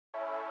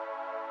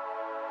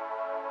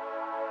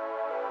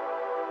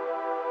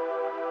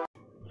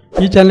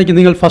ഈ ചാനലിലേക്ക്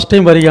നിങ്ങൾ ഫസ്റ്റ്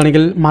ടൈം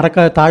വരികയാണെങ്കിൽ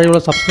മറക്കാതെ താഴെയുള്ള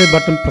സബ്സ്ക്രൈബ്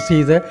ബട്ടൺ പ്രസ്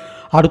ചെയ്ത്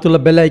അടുത്തുള്ള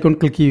ബെൽ ഐക്കൺ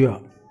ക്ലിക്ക് ചെയ്യുക.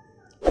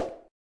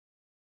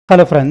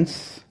 ഹലോ ഫ്രണ്ട്സ്,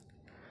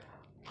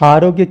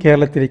 ആരോഗ്യ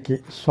കേരളത്തിലേക്ക്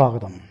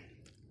സ്വാഗതം.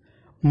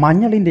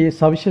 മഞ്ഞളിൻ്റെ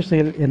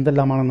സവിശേഷതകൾ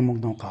എന്തെല്ലാമാണെന്ന്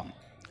നമുക്ക് നോക്കാം.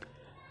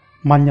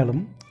 മഞ്ഞളും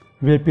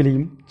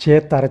വേപ്പിലയും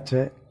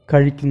ചേർത്തരച്ച്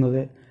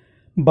കഴിക്കുന്നത്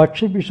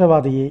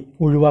ഭക്ഷ്യവിഷബാധയെ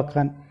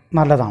ഒഴിവാക്കാൻ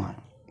നല്ലതാണ്.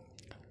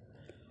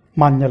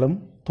 മഞ്ഞളും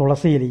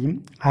തുളസിയിലയും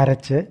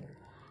അരച്ച്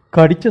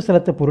കടിച്ച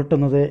സ്ഥലത്ത്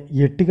പുരട്ടുന്നത്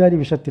എട്ടുകാലി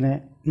വിഷത്തിന്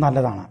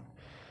നല്ലതാണ്.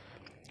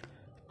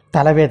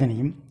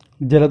 തലവേദനയും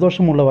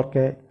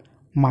ജലദോഷമുള്ളവർക്ക്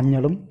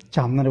മഞ്ഞളും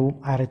ചന്ദനവും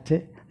അരച്ച്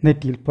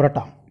നെറ്റിയിൽ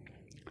പുരട്ടാം.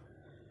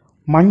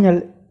 മഞ്ഞൾ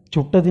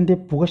ചുട്ടതിൻ്റെ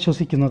പുക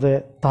ശ്വസിക്കുന്നത്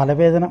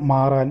തലവേദന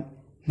മാറാൻ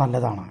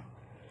നല്ലതാണ്.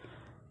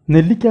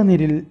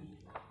 നെല്ലിക്കാനീരിൽ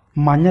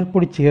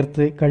മഞ്ഞൾപ്പൊടി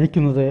ചേർത്ത്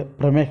കഴിക്കുന്നത്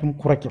പ്രമേഹം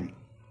കുറയ്ക്കും.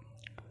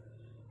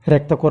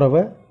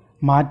 രക്തക്കുറവ്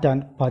മാറ്റാൻ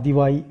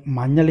പതിവായി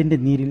മഞ്ഞളിൻ്റെ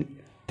നീരിൽ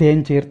തേൻ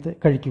ചേർത്ത്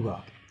കഴിക്കുക.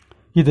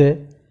 ഇത്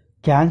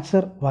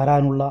ക്യാൻസർ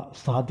വരാനുള്ള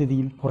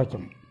സാധ്യതയും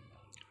കുറയ്ക്കും.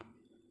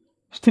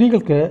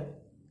 സ്ത്രീകൾക്ക്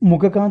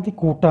മുഖകാന്തി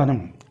കൂട്ടാനും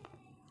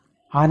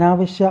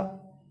അനാവശ്യ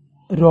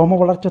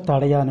രോമവളർച്ച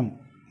തടയാനും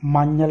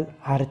മഞ്ഞൾ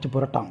അരച്ച്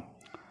പുരട്ടാം.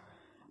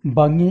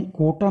 ഭംഗി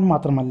കൂട്ടാൻ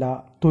മാത്രമല്ല,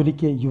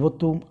 തൊലിക്ക്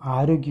യുവത്വവും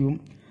ആരോഗ്യവും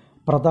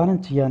പ്രദാനം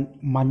ചെയ്യാൻ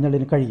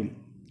മഞ്ഞളിന് കഴിയും.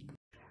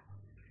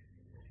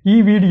 ഈ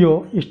വീഡിയോ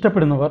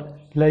ഇഷ്ടപ്പെടുന്നവർ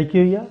ലൈക്ക്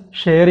ചെയ്യുക,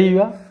 ഷെയർ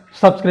ചെയ്യുക,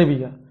 സബ്സ്ക്രൈബ്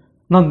ചെയ്യുക.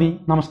 നന്ദി,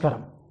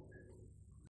 നമസ്കാരം.